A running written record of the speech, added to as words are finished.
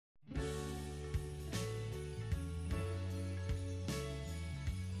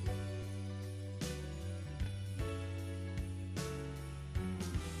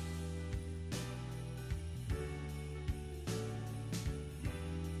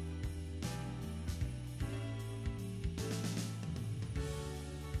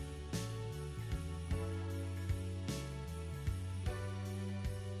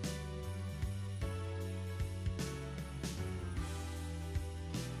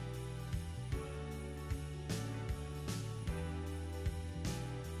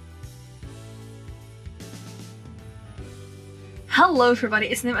Hello everybody,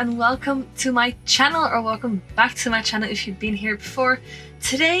 it's Nym and welcome to my channel, or welcome back to my channel if you've been here before.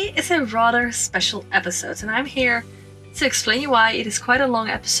 Today is a rather special episode and I'm here to explain you why. It is quite a long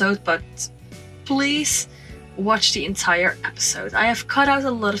episode, but please watch the entire episode. I have cut out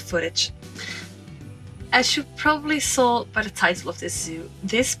a lot of footage. As you probably saw by the title of this zoo,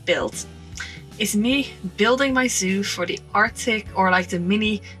 this build is me building my zoo for the Arctic, or like the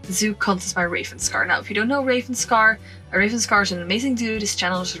mini zoo contest by Ravenscar. Now, if you don't know Ravenscar is an amazing dude. His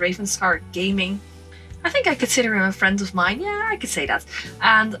channel is Ravenscar Gaming. I think I consider him a friend of mine. Yeah, I could say that.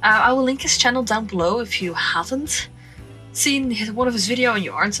 And I will link his channel down below if you haven't seen one of his videos and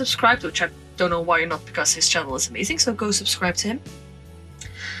you aren't subscribed, which I don't know why you're not, because his channel is amazing. So go subscribe to him.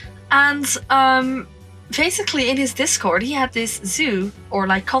 And basically in his Discord he had this zoo, or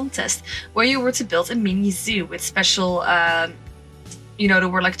like contest, where you were to build a mini zoo with special you know, there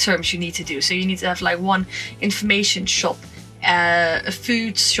were like terms you need to do. So you need to have like one information shop, a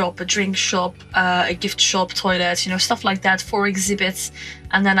food shop, a drink shop, a gift shop, toilets, you know, stuff like that, 4 exhibits,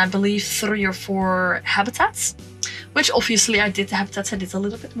 and then I believe 3 or 4 habitats, which obviously I did the habitats, I did a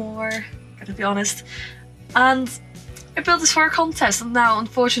little bit more, gotta be honest. And I built this for a contest, and now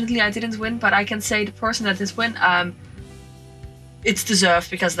unfortunately I didn't win, but I can say the person that did win, it's deserved,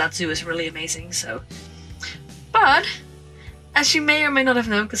 because that zoo is really amazing. So, but as you may or may not have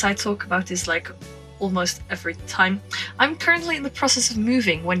known, because I talk about this like almost every time, I'm currently in the process of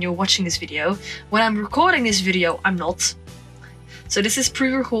moving when you're watching this video. When I'm recording this video, I'm not. So this is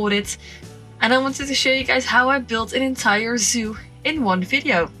pre-recorded, and I wanted to show you guys how I built an entire zoo in one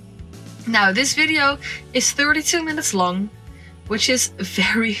video. Now, this video is 32 minutes long, which is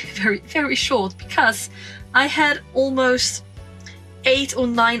very, very short, because I had almost 8 or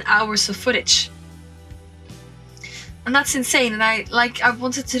 9 hours of footage. And that's insane, and I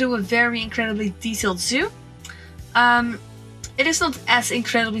wanted to do a very incredibly detailed zoo. It is not as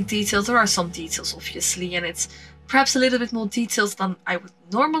incredibly detailed. There are some details, obviously, and it's perhaps a little bit more detailed than I would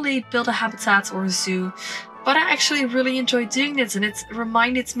normally build a habitat or a zoo. But I actually really enjoyed doing this, and it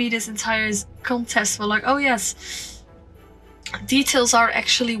reminded me this entire contest were like, oh yes, details are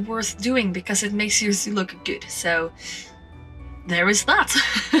actually worth doing because it makes your zoo look good. So there is that.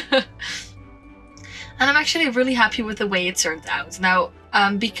 And I'm actually really happy with the way it turned out. Now,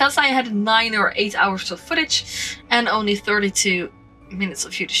 because I had 9 or 8 hours of footage and only 32 minutes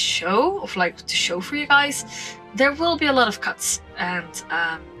of to show for you guys, there will be a lot of cuts, and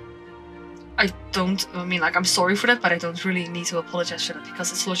I'm sorry for that, but I don't really need to apologize for that,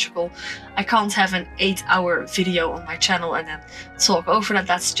 because it's logical. I can't have an 8-hour video on my channel and then talk over that.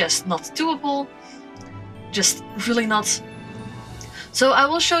 That's just not doable. Just really not. So I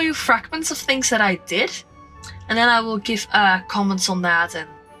will show you fragments of things that I did, and then I will give comments on that and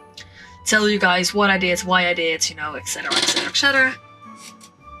tell you guys what I did, why I did, you know, etc, etc, etc.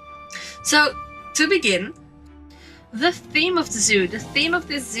 So, to begin, the theme of the zoo. The theme of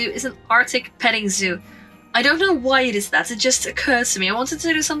this zoo is an Arctic petting zoo. I don't know why it is that, it just occurred to me. I wanted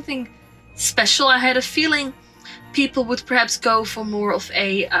to do something special. I had a feeling people would perhaps go for more of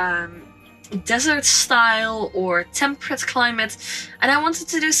a desert style or temperate climate, and I wanted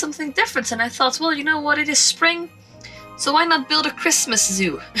to do something different, and I thought, well, you know what, it is spring, so why not build a Christmas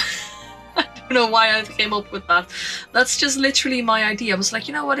zoo? I don't know why I came up with that. That's just literally my idea. I was like,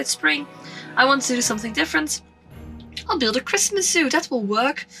 you know what, it's spring, I want to do something different, I'll build a Christmas zoo, that will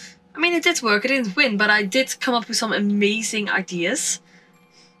work. I mean, it did work, I didn't win, but I did come up with some amazing ideas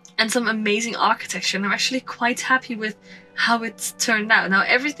and some amazing architecture, and I'm actually quite happy with how it turned out. Now,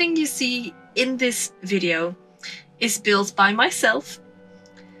 everything you see in this video is built by myself,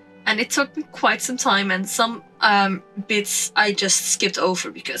 and it took me quite some time, and some bits I just skipped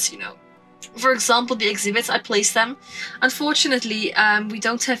over because, you know, for example, the exhibits, I placed them. Unfortunately, we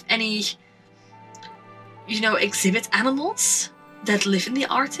don't have any, you know, exhibit animals that live in the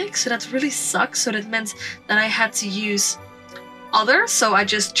Arctic, so that really sucks. So that meant that I had to use others, so I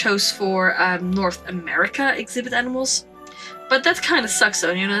just chose for North America exhibit animals. But that kind of sucks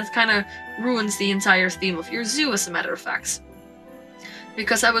though, you know, that kind of ruins the entire theme of your zoo, as a matter of fact.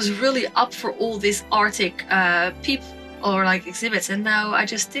 Because I was really up for all these Arctic exhibits, and now I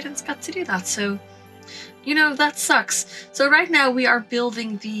just didn't get to do that, so, you know, that sucks. So right now we are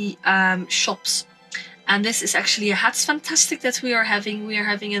building the shops, and this is actually a Hats Fantastic that we are having. We are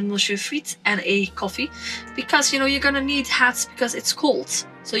having a Monsieur Frites and a coffee, because, you know, you're gonna need hats because it's cold.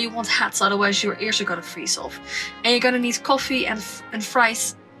 So you want hats, otherwise your ears are gonna freeze off. And you're gonna need coffee and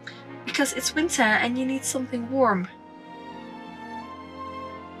fries because it's winter and you need something warm.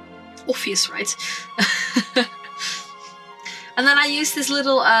 Obvious, right? And then I use these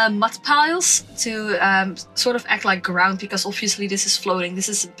little mud piles to sort of act like ground, because obviously this is floating. This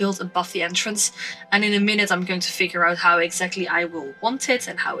is built above the entrance. And in a minute I'm going to figure out how exactly I will want it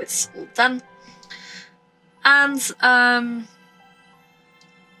and how it's all done. And I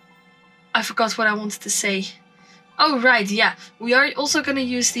forgot what I wanted to say. Oh right, yeah. We are also going to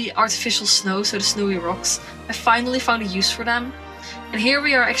use the artificial snow, so the snowy rocks. I finally found a use for them. And here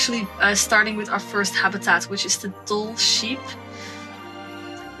we are actually starting with our first habitat, which is the doll sheep.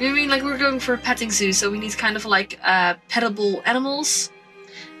 I mean, like, we're going for a petting zoo, so we need kind of like petable animals.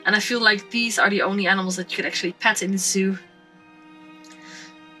 And I feel like these are the only animals that you could actually pet in the zoo.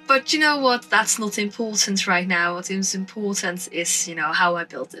 But you know what? That's not important right now. What is important is, you know, how I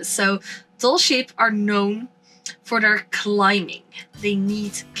built this. So doll sheep are known for their climbing. They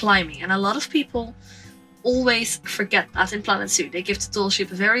need climbing. And a lot of people always forget that in Planet Zoo. They give the doll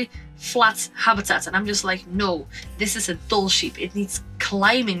sheep a very flat habitat, and I'm just like, no, this is a doll sheep. It needs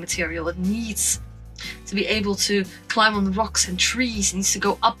climbing material. It needs to be able to climb on rocks and trees. It needs to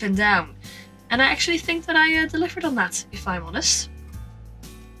go up and down. And I actually think that I delivered on that, if I'm honest.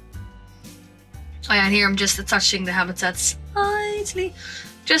 Oh yeah, and here I'm just touching the habitat slightly,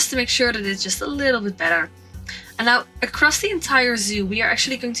 just to make sure that it's just a little bit better. And now, across the entire zoo, we are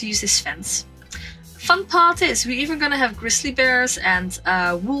actually going to use this fence. Fun part is, we're even going to have grizzly bears and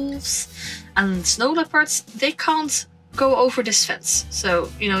wolves and snow leopards. They can't go over this fence, so,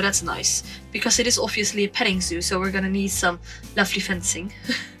 you know, that's nice. Because it is obviously a petting zoo, so we're going to need some lovely fencing.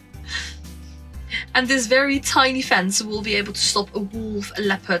 And this very tiny fence will be able to stop a wolf, a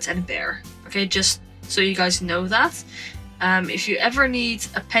leopard and a bear. Okay, just so you guys know that. If you ever need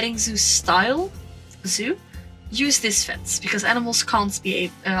a petting zoo style zoo, use this fence, because animals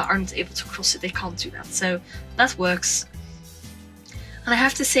aren't able to cross it. They can't do that, so that works. And I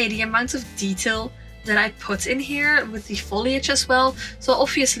have to say, the amount of detail that I put in here with the foliage as well. So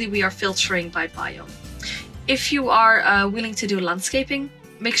obviously we are filtering by biome. If you are willing to do landscaping,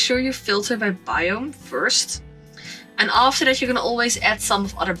 make sure you filter by biome first, and after that you can always add some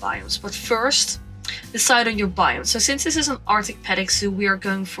of other biomes. But first, decide on your biome. So since this is an Arctic petting zoo, we are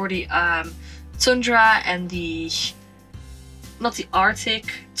going for the tundra and not the Arctic,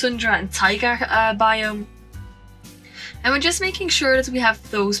 tundra and taiga biome. And we're just making sure that we have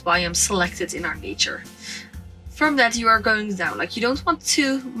those biomes selected in our nature. From that you are going down, like, you don't want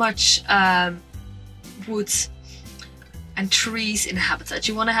too much wood and trees in a habitat.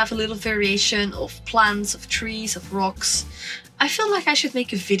 You want to have a little variation of plants, of trees, of rocks. I feel like I should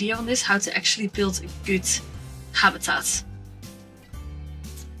make a video on this, how to actually build a good habitat.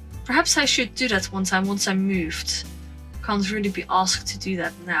 Perhaps I should do that once I moved. Can't really be asked to do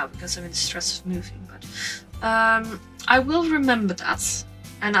that now because I'm in the stress of moving, but I will remember that,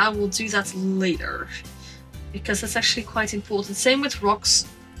 and I will do that later, because that's actually quite important. Same with rocks.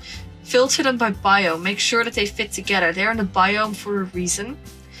 Filter them by biome, make sure that they fit together. They're in a biome for a reason,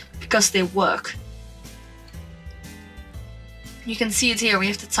 because they work. You can see it here, we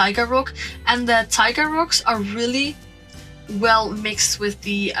have the taiga rock, and the taiga rocks are really well mixed with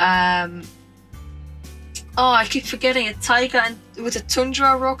the oh, I keep forgetting it, taiga and with the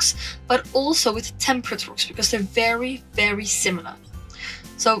tundra rocks, but also with the temperate rocks, because they're very, very similar.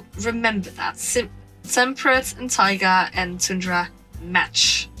 So remember that, temperate and taiga and tundra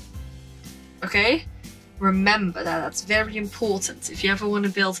match. Okay, remember that, that's very important. If you ever want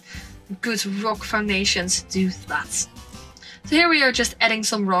to build good rock foundations, do that. So here we are just adding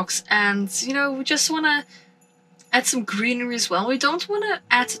some rocks, and you know, we just want to add some greenery as well. We don't want to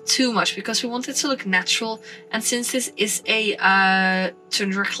add too much because we want it to look natural, and since this is a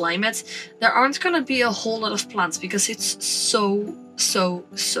tundra climate, there aren't going to be a whole lot of plants because it's so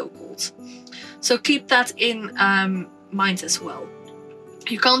cold. So keep that in mind as well.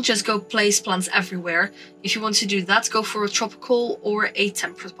 You can't just go place plants everywhere. If you want to do that, go for a tropical or a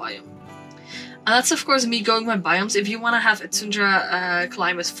temperate biome. And that's of course me going by biomes. If you want to have a tundra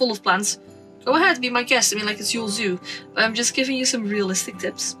climate full of plants, go ahead, be my guest. I mean, like, it's your zoo. But I'm just giving you some realistic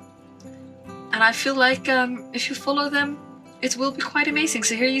tips. And I feel like if you follow them, it will be quite amazing.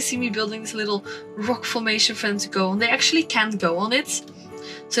 So here you see me building this little rock formation for them to go on. They actually can go on it.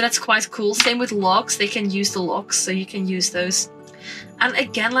 So that's quite cool. Same with logs. They can use the logs, so you can use those. And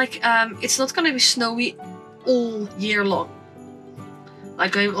again, like, it's not going to be snowy all year long.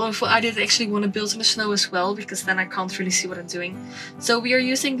 Like, I did actually want to build in the snow as well, because then I can't really see what I'm doing. So we are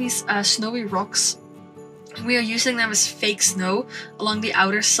using these snowy rocks. We are using them as fake snow along the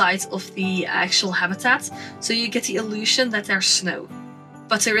outer side of the actual habitat. So you get the illusion that there's snow.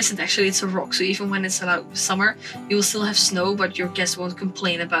 But there isn't actually, it's a rock. So even when it's summer, you will still have snow, but your guests won't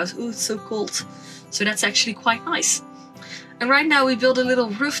complain about, oh, it's so cold. So that's actually quite nice. And right now we build a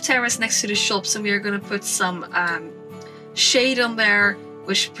little roof terrace next to the shops, and we are going to put some shade on there,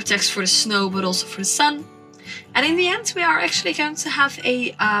 which protects for the snow but also for the sun. And in the end we are actually going to have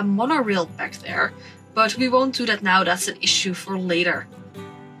a monorail back there, but we won't do that now. That's an issue for later.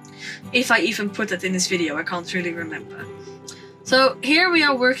 If I even put that in this video, I can't really remember. So here we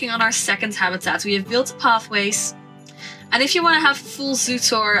are working on our second habitat. We have built pathways, and if you want to have full zoo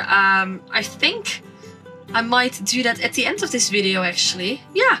tour, I think I might do that at the end of this video actually.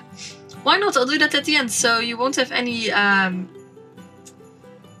 Yeah, why not? I'll do that at the end, so you won't have any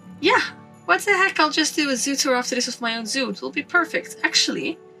yeah, what the heck, I'll just do a zoo tour after this of my own zoo. It will be perfect.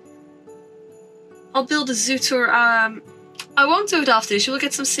 Actually, I'll build a zoo tour. I won't do it after this. You will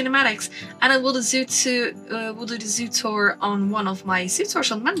get some cinematics, and I will do the zoo tour on one of my zoo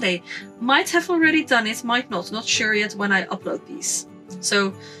tours on Monday. Might have already done it, might not. Not sure yet when I upload these.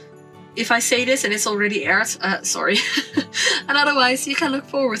 So if I say this and it's already aired, sorry. And otherwise, you can look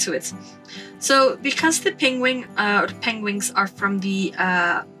forward to it. So because the penguins are from the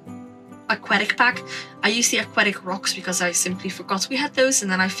aquatic pack, I use the aquatic rocks because I simply forgot we had those, and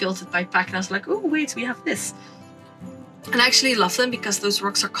then I filled it by pack and I was like, oh wait, we have this. And I actually love them because those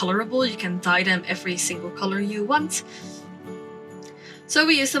rocks are colorable. You can dye them every single color you want. So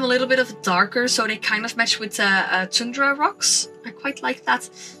we use them a little bit of darker, so they kind of match with tundra rocks. I quite like that.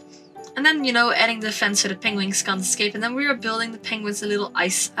 And then, you know, adding the fence so the penguins can't escape. And then we are building the penguins a little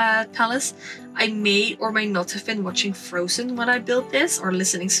ice palace. I may or may not have been watching Frozen when I built this, or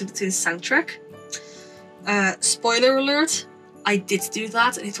listening to the soundtrack. Spoiler alert, I did do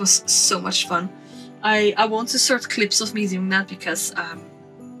that and it was so much fun. I won't insert clips of me doing that because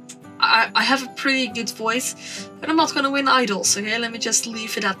I have a pretty good voice, but I'm not going to win idols, okay? Let me just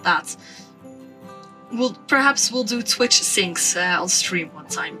leave it at that. Perhaps we'll do Twitch syncs on stream one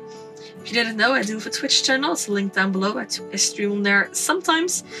time. If you didn't know, I do have a Twitch channel. It's linked down below. I stream on there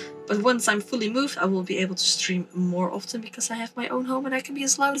sometimes, but once I'm fully moved, I will be able to stream more often because I have my own home and I can be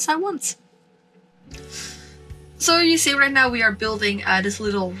as loud as I want. So you see right now we are building this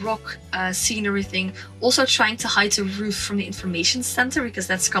little rock scenery thing, also trying to hide the roof from the information center because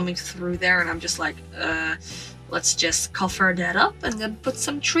that's coming through there, and I'm just like, let's just cover that up and then put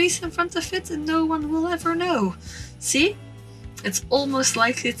some trees in front of it and no one will ever know. See? It's almost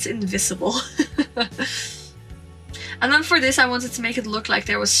like it's invisible. And then for this I wanted to make it look like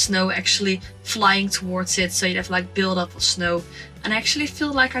there was snow actually flying towards it, so you'd have like build up of snow, and I actually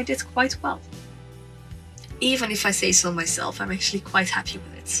feel like I did quite well. Even if I say so myself, I'm actually quite happy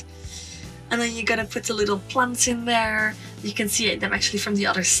with it. And then you gotta put the little plants in there. You can see them actually from the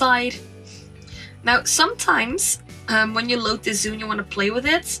other side. Now sometimes when you load the zoo and you want to play with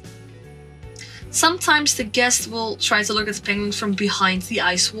it, sometimes the guest will try to look at the penguins from behind the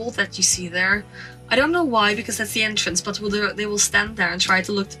ice wall that you see there. I don't know why, because that's the entrance, but they will stand there and try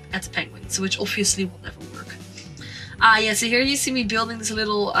to look at the penguins, which obviously will never work. Yeah, so here you see me building this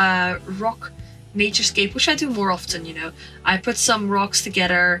little rock naturescape, which I do more often, you know. I put some rocks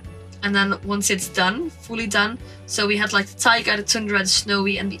together, and then once it's done, fully done, so we had like the taiga, the tundra, the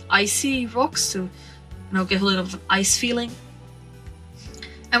snowy, and the icy rocks to, you know, give a little of an ice feeling.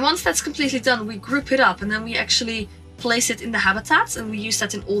 And once that's completely done, we group it up and then we actually place it in the habitats, and we use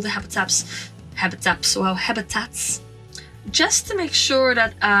that in all the habitats, just to make sure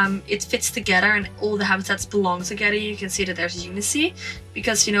that it fits together and all the habitats belong together. You can see that there's unity,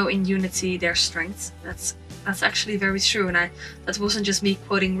 because, you know, in unity there's strength. That's actually very true, and that wasn't just me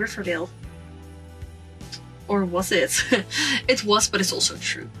quoting Riverdale. Or was it? It was, but it's also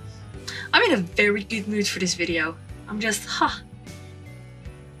true. I'm in a very good mood for this video. I'm just,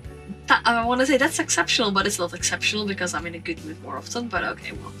 I want to say that's exceptional, but it's not exceptional because I'm in a good mood more often, but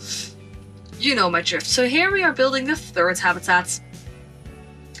okay, well, you know my drift. So here we are building the third habitat.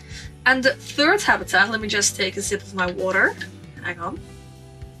 And the third habitat, let me just take a sip of my water. Hang on.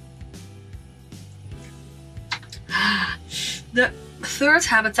 The third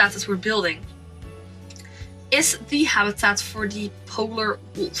habitat that we're building is the habitat for the polar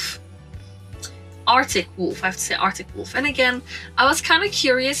wolf. Arctic wolf, I have to say Arctic wolf. And again, I was kind of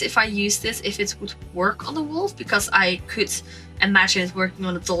curious if I used this, if it would work on the wolf, because I could imagine it working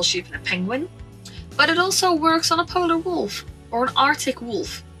on a doll sheep and a penguin. But it also works on a polar wolf or an Arctic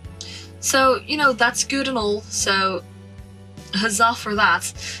wolf. So, you know, that's good and all, so huzzah for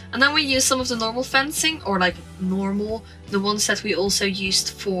that. And then we use some of the normal fencing, or like normal, the ones that we also used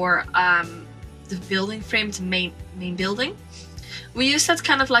for the building frame, the main building. We use that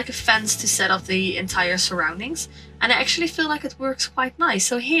kind of like a fence to set up the entire surroundings, and I actually feel like it works quite nice.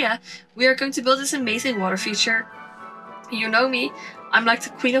 So here we are going to build this amazing water feature. You know me, I'm like the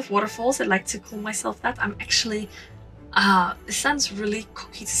queen of waterfalls. I like to call myself that. I'm actually It sounds really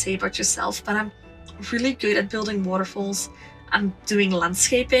cocky to say about yourself, but I'm really good at building waterfalls and doing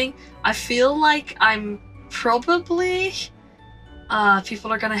landscaping. I feel like I'm probably,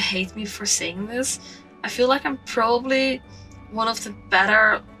 people are gonna hate me for saying this, I feel like I'm probably one of the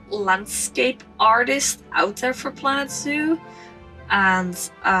better landscape artists out there for Planet Zoo, and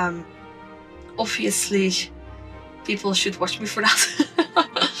obviously people should watch me for that.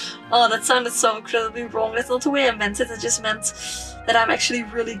 Oh, that sounded so incredibly wrong. That's not the way I meant it. It just meant that I'm actually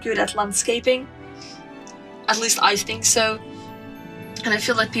really good at landscaping. At least I think so. And I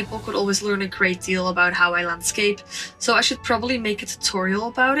feel like people could always learn a great deal about how I landscape. So I should probably make a tutorial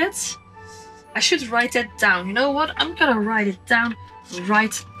about it. I should write that down. You know what? I'm gonna write it down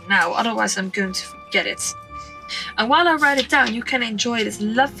right now. Otherwise I'm going to forget it. And while I write it down, you can enjoy this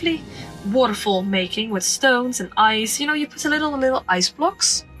lovely waterfall making with stones and ice. You know, you put a little ice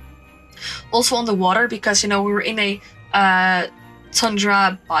blocks also on the water, because, you know, we were in a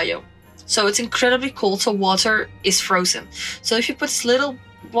tundra biome. So it's incredibly cold, so water is frozen. So if you put little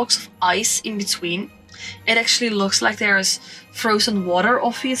blocks of ice in between, it actually looks like there is frozen water,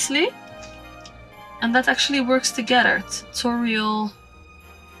 obviously. And that actually works together. Tutorial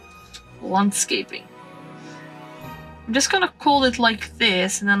landscaping. I'm just gonna call it like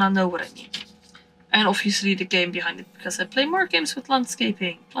this, and then I know what I mean. And obviously the game behind it, because I play more games with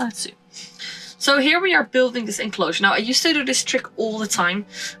landscaping. Planet Zoo. So here we are building this enclosure. Now, I used to do this trick all the time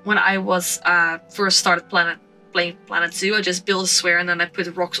when I was first started playing Planet Zoo. I just built a sphere and then I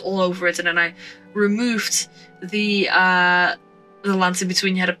put rocks all over it, and then I removed the lands in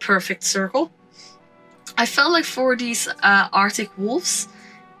between. You had a perfect circle. I felt like for these Arctic wolves,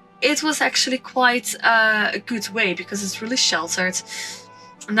 it was actually quite a good way, because it's really sheltered.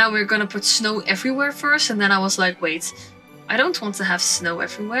 Now we're gonna put snow everywhere first, and then I was like, wait, I don't want to have snow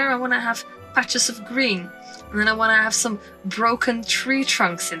everywhere. I want to have patches of green, and then I want to have some broken tree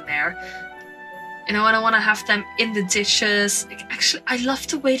trunks in there, you know, and I want to have them in the ditches. Actually, I love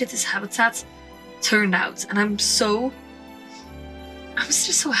the way that this habitat turned out, and I was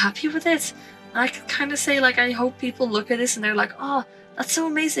just so happy with it. And I can kind of say, like, I hope people look at this and they're like, oh, that's so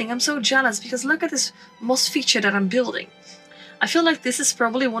amazing. I'm so jealous, because look at this moss feature that I'm building. I feel like this is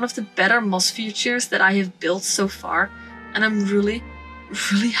probably one of the better moss features that I have built so far, and I'm really,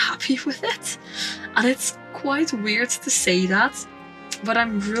 really happy with it. And it's quite weird to say that, but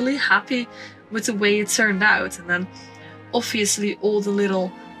I'm really happy with the way it turned out. And then obviously all the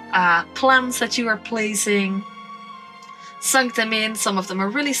little plants that you are placing, sunk them in. Some of them are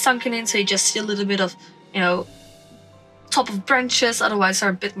really sunken in, so you just see a little bit of, you know, top of branches, otherwise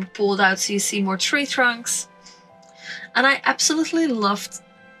are a bit more pulled out, so you see more tree trunks. And I absolutely love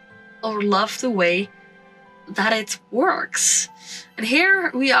the way that it works. And here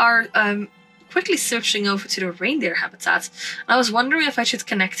we are quickly switching over to the reindeer habitat. And I was wondering if I should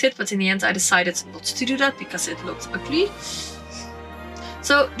connect it, but in the end I decided not to do that because it looked ugly.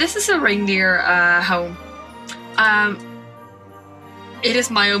 So this is a reindeer home. It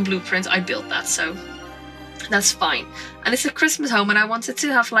is my own blueprint. I built that, so that's fine. And it's a Christmas home, and I wanted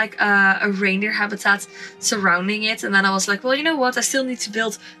to have like a reindeer habitat surrounding it. And then I was like, well, you know what? I still need to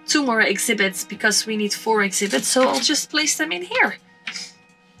build 2 more exhibits because we need 4 exhibits. So I'll just place them in here.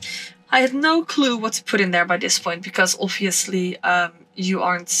 I had no clue what to put in there by this point, because obviously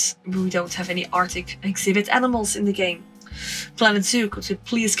we don't have any Arctic exhibit animals in the game. Planet Zoo, could you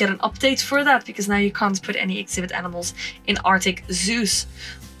please get an update for that? Because now you can't put any exhibit animals in Arctic zoos,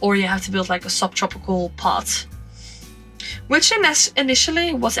 or you have to build like a subtropical pod. Which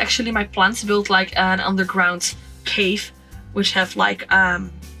initially was actually my plan, to build like an underground cave, which have like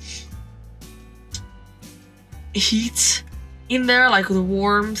heat in there, like the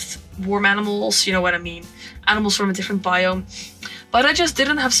warm animals, you know what I mean, animals from a different biome. But I just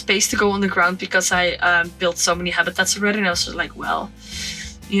didn't have space to go underground because I built so many habitats already, and I was just like, well,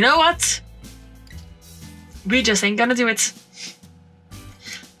 you know what? We just ain't gonna do it.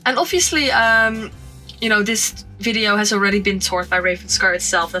 And obviously, you know, this video has already been toured by Ravenscar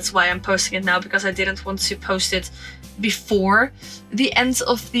itself. That's why I'm posting it now, because I didn't want to post it before the end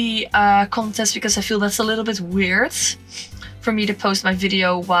of the contest, because I feel that's a little bit weird for me to post my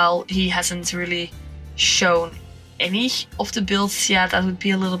video while he hasn't really shown any of the builds yet. That would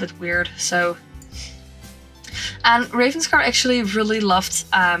be a little bit weird. So, and Ravenscar actually really loved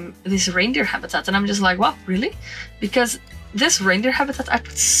this reindeer habitat, and I'm just like, what, really? Because this reindeer habitat, I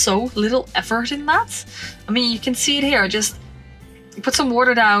put so little effort in that. I mean, you can see it here. Just put some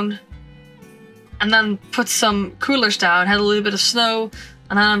water down, and then put some coolers down, had a little bit of snow,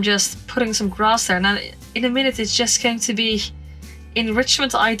 and then I'm just putting some grass there. And then in a minute, it's just going to be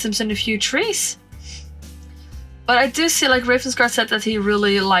enrichment items and a few trees. But I do see, like, Ravensguard said that he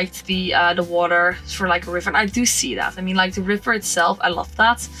really liked the water for like a river, and I do see that. I mean, like, the river itself, I love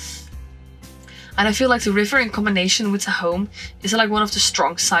that. And I feel like the river in combination with the home is like one of the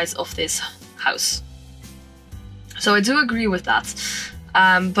strong sides of this house. So I do agree with that.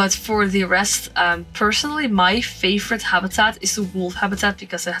 But for the rest, personally, my favorite habitat is the wolf habitat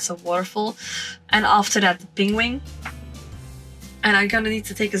because it has a waterfall. And after that, the penguin. And I'm gonna need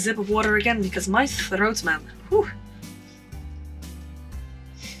to take a sip of water again because my throat, man. Whew.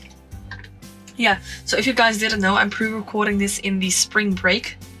 Yeah, so if you guys didn't know, I'm pre-recording this in the spring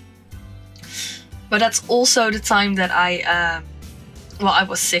break. But that's also the time that I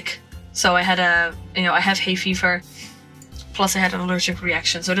was sick. So I had I have hay fever. Plus I had an allergic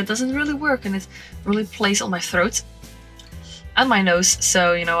reaction. So that doesn't really work and it really plays on my throat and my nose.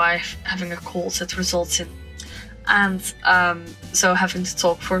 So, I'm having a cold that results in. And so having to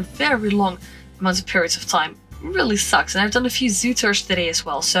talk for very long amounts of periods of time really sucks. And I've done a few zoo tours today as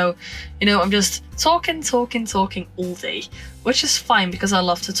well. So, I'm just talking all day. Which is fine because I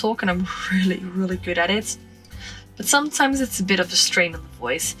love to talk and I'm really, really good at it. But sometimes it's a bit of a strain on the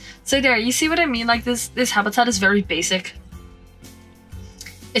voice. So there, you see what I mean? Like this habitat is very basic.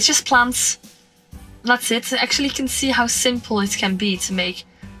 It's just plants. That's it. Actually, you can see how simple it can be to make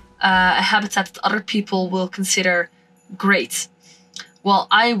a habitat that other people will consider great. Well,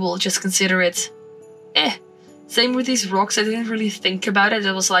 I will just consider it Same with these rocks. I didn't really think about it.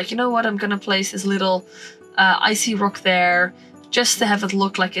 I was like, you know what? I'm gonna place this little icy rock there just to have it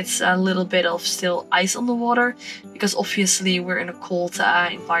look like it's a little bit of still ice on the water, because obviously we're in a cold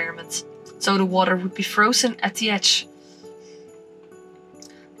environment, so the water would be frozen at the edge.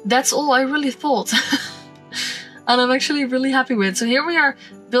 That's all I really thought. And I'm actually really happy with it. So here we are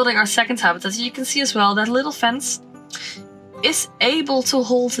building our second habitat. You can see as well that little fence is able to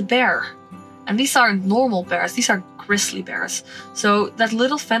hold a bear, and these aren't normal bears, these are grizzly bears. So that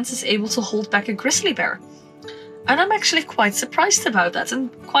little fence is able to hold back a grizzly bear. And I'm actually quite surprised about that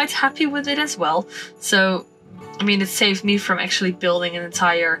and quite happy with it as well. So, I mean, it saved me from actually building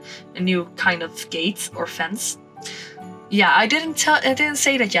a new kind of gate or fence. Yeah, I didn't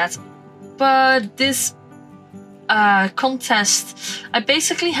say that yet, but this contest, I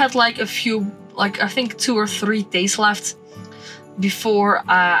basically had like I think 2 or 3 days left before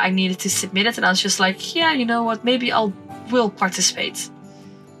I needed to submit it, and I was just like, yeah, you know what, maybe will participate.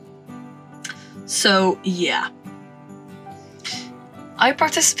 So yeah, I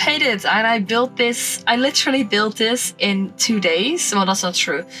participated and I built this. I literally built this in 2 days. Well, that's not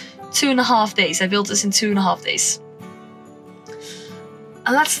true. 2.5 days. I built this in 2.5 days.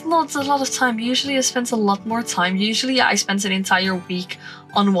 And that's not a lot of time. Usually I spend a lot more time. Usually I spend an entire week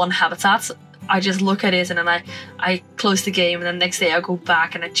on one habitat. I just look at it and then I close the game, and then the next day I go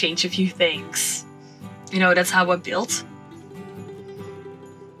back and I change a few things. You know, that's how I built.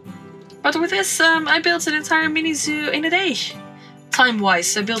 But with this, I built an entire mini zoo in a day.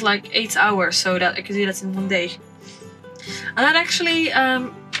 Time-wise, I built like 8 hours so that I could do that in 1 day. And that actually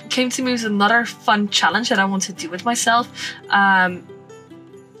came to me with another fun challenge that I want to do with myself. That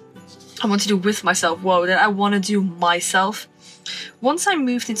I want to do myself. Once I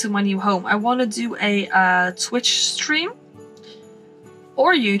moved into my new home, I want to do a Twitch stream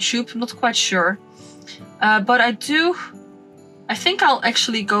or YouTube, I'm not quite sure. But I think I'll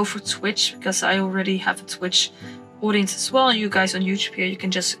actually go for Twitch because I already have a Twitch audience as well. You guys on YouTube here, you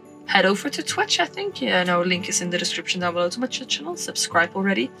can just head over to Twitch, I think. Yeah, no, link is in the description down below to my channel. Subscribe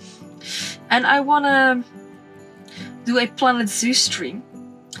already. And I want to do a Planet Zoo stream.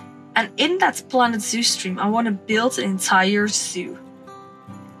 And in that Planet Zoo stream, I want to build an entire zoo.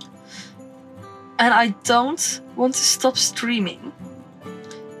 And I don't want to stop streaming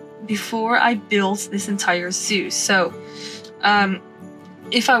before I build this entire zoo. So,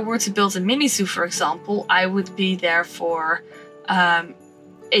 if I were to build a mini zoo, for example, I would be there for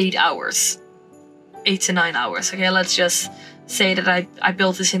 8 hours. 8 to 9 hours. Okay, let's just say that I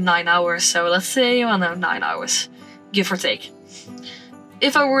built this in 9 hours. So let's say, well, no, 9 hours, give or take.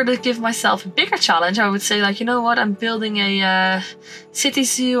 If I were to give myself a bigger challenge, I would say, like, you know what, I'm building a city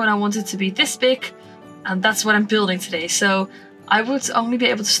zoo and I want it to be this big. And that's what I'm building today. So I would only be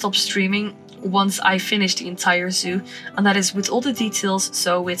able to stop streaming once I finish the entire zoo. And that is with all the details.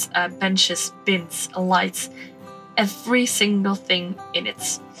 So with benches, bins, lights, every single thing in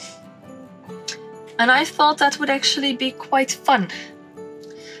it. And I thought that would actually be quite fun.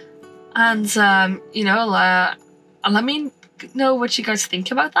 And, you know, I mean, know what you guys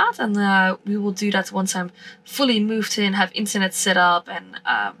think about that, and we will do that once I'm fully moved in, have internet set up, and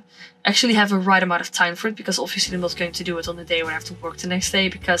actually have a right amount of time for it, because obviously I'm not going to do it on the day when I have to work the next day,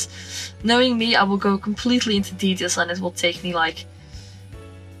 because knowing me, I will go completely into details and it will take me like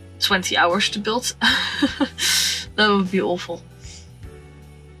 20 hours to build. That would be awful.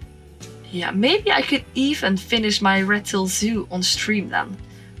 Yeah, maybe I could even finish my red tail zoo on stream then.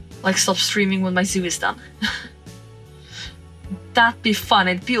 Like stop streaming when my zoo is done. That'd be fun.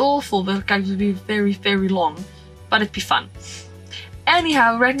 It'd be awful, but it would be very, very long. But it'd be fun.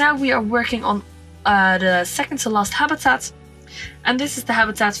 Anyhow, right now we are working on the second to last habitat. And this is the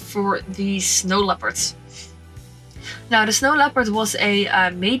habitat for the snow leopards. Now, the snow leopard was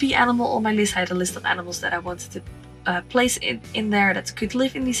a maybe animal on my list. I had a list of animals that I wanted to place in there that could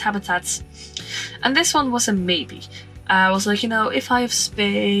live in these habitats. And this one was a maybe. I was like, you know, if I have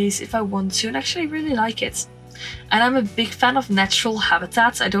space, if I want to, and actually really like it. And I'm a big fan of natural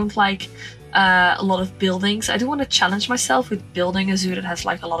habitats. I don't like a lot of buildings. I do want to challenge myself with building a zoo that has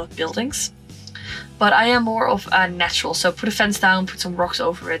like a lot of buildings. But I am more of a natural. So put a fence down, put some rocks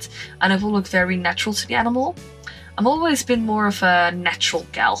over it, and it will look very natural to the animal. I've always been more of a natural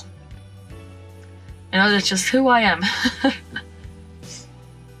gal. You know, that's just who I am.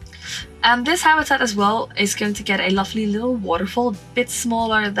 And this habitat as well is going to get a lovely little waterfall, a bit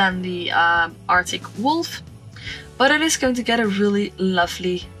smaller than the Arctic wolf. But it is going to get a really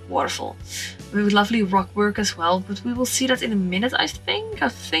lovely waterfall. With lovely rock work as well, but we will see that in a minute, I think. I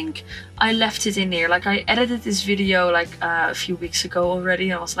think I left it in here. Like, I edited this video like a few weeks ago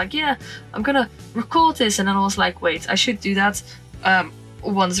already. And I was like, yeah, I'm gonna record this. And then I was like, wait, I should do that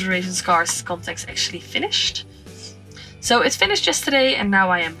once Raven Scar's content's actually finished. So it's finished yesterday, and now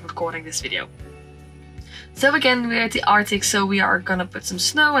I am recording this video. So again, we're at the Arctic, so we are gonna put some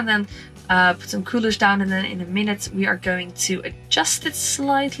snow and then put some coolers down, and then in a minute we are going to adjust it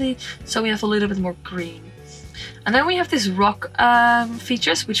slightly so we have a little bit more green. And then we have these rock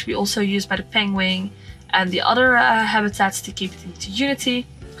features, which we also use by the penguin and the other habitats to keep it into unity.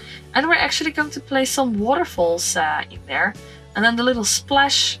 And we're actually going to place some waterfalls in there, and then the little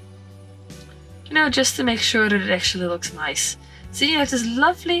splash, you know, just to make sure that it actually looks nice. So you have this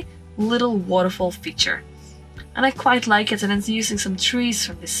lovely little waterfall feature. And I quite like it, and it's using some trees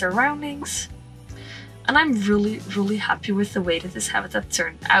from the surroundings. And I'm really, really happy with the way that this habitat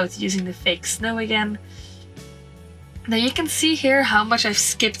turned out, using the fake snow again. Now you can see here how much I've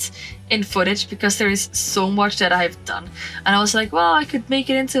skipped in footage, because there is so much that I've done. And I was like, well, I could make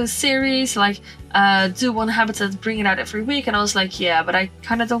it into a series, like do one habitat, bring it out every week. And I was like, yeah, but I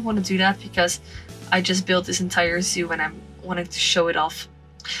kind of don't want to do that, because I just built this entire zoo and I'm wanting to show it off.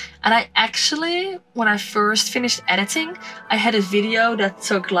 And I actually, when I first finished editing, I had a video that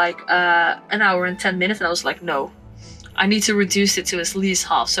took like an hour and 10 minutes, and I was like, no, I need to reduce it to at least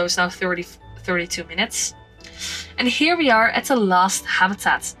half. So it's now 32 minutes. And here we are at the last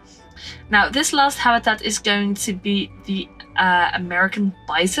habitat. Now this last habitat is going to be the American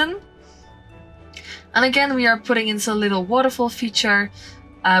bison. And again, we are putting in some little waterfall feature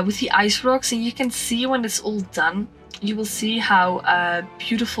with the ice rocks, and you can see when it's all done, you will see how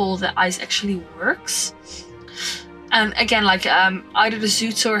beautiful the ice actually works. And again, like either the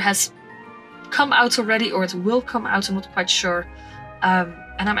zoo tour has come out already or it will come out, I'm not quite sure.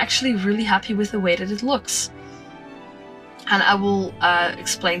 And I'm actually really happy with the way that it looks. And I will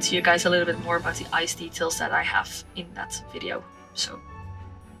explain to you guys a little bit more about the ice details that I have in that video. So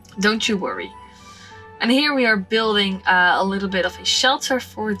don't you worry. And here we are building a little bit of a shelter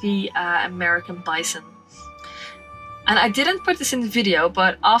for the American bison. And I didn't put this in the video,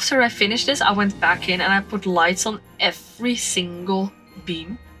 but after I finished this, I went back in and I put lights on every single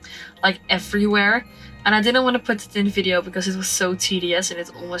beam, like everywhere. And I didn't want to put it in the video because it was so tedious, and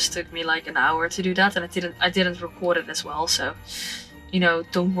it almost took me like an hour to do that, and I didn't record it as well, so you know,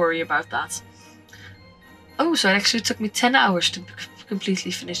 don't worry about that. Oh, so it actually took me 10 hours to completely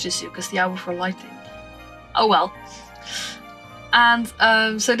finish this zoo, because the hour for lighting. Oh well. And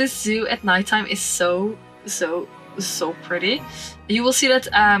so this zoo at nighttime is so pretty. You will see that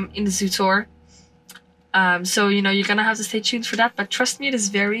in the zoo tour. So you know, you're gonna have to stay tuned for that, but trust me, it is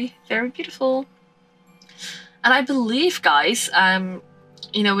very, very beautiful. And I believe, guys,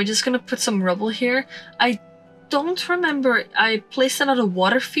 you know, we're just gonna put some rubble here. I don't remember, I placed another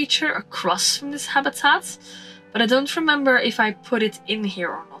water feature across from this habitat, but I don't remember if I put it in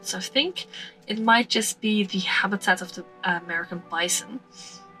here or not. So I think it might just be the habitat of the American bison.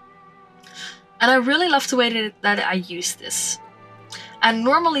 And I really love the way that I use this. And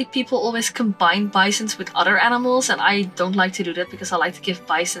normally people always combine bisons with other animals, and I don't like to do that because I like to give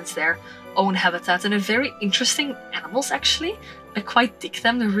bisons their own habitat. And they're very interesting animals actually. I quite dig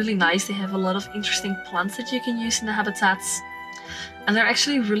them, they're really nice. They have a lot of interesting plants that you can use in the habitats. And they're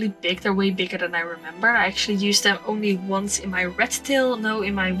actually really big, they're way bigger than I remember. I actually used them only once in my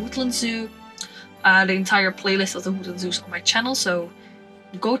in my woodland zoo. The entire playlist of the woodland zoos on my channel, so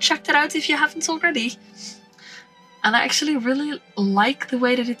go check that out if you haven't already. And I actually really like the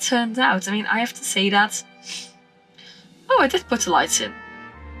way that it turned out. I mean, I have to say that... Oh, I did put the lights in.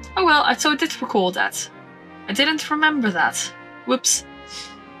 Oh well, I did record that. I didn't remember that. Whoops.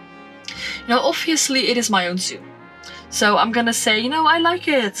 You know, obviously it is my own zoo. So I'm gonna say, you know, I like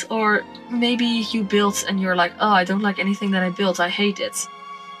it. Or maybe you built and you're like, oh, I don't like anything that I built, I hate it.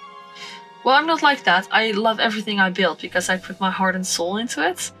 Well, I'm not like that. I love everything I built because I put my heart and soul into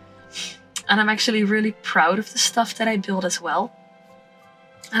it. And I'm actually really proud of the stuff that I build as well.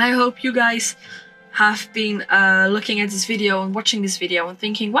 And I hope you guys have been looking at this video and watching this video and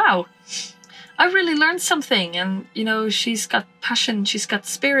thinking, wow, I really learned something. And, you know, she's got passion, she's got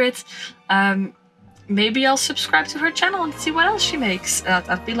spirit. Maybe I'll subscribe to her channel and see what else she makes.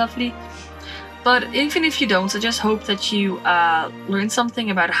 That'd be lovely. But even if you don't, I just hope that you learned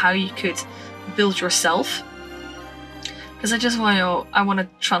something about how you could build yourself. Because I want to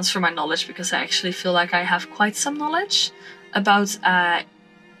transfer my knowledge, because I actually feel like I have quite some knowledge about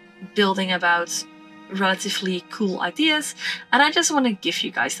building about relatively cool ideas, and I just want to give you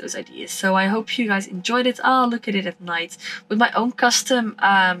guys those ideas. So I hope you guys enjoyed it. I'll look at it at night with my own custom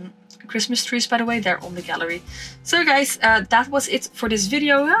Christmas trees, by the way, they're on the gallery. So guys, that was it for this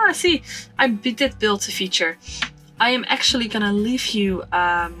video. See, I did build a feature. I am actually gonna leave you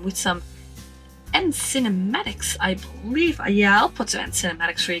with some end cinematics, I believe. Yeah, I'll put some end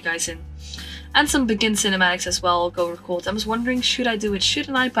cinematics for you guys in. And some begin cinematics as well, I'll go record. I was wondering, should I do it,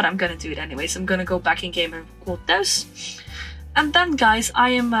 shouldn't I? But I'm gonna do it anyways. I'm gonna go back in game and record those. And then guys,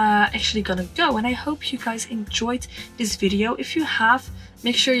 I am actually gonna go, and I hope you guys enjoyed this video. If you have,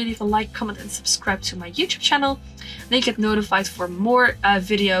 make sure you leave a like, comment and subscribe to my YouTube channel. Then you get notified for more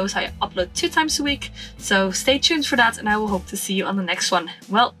videos. I upload 2 times a week, so stay tuned for that, and I will hope to see you on the next one.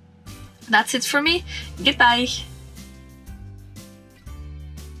 Well, that's it for me. Goodbye!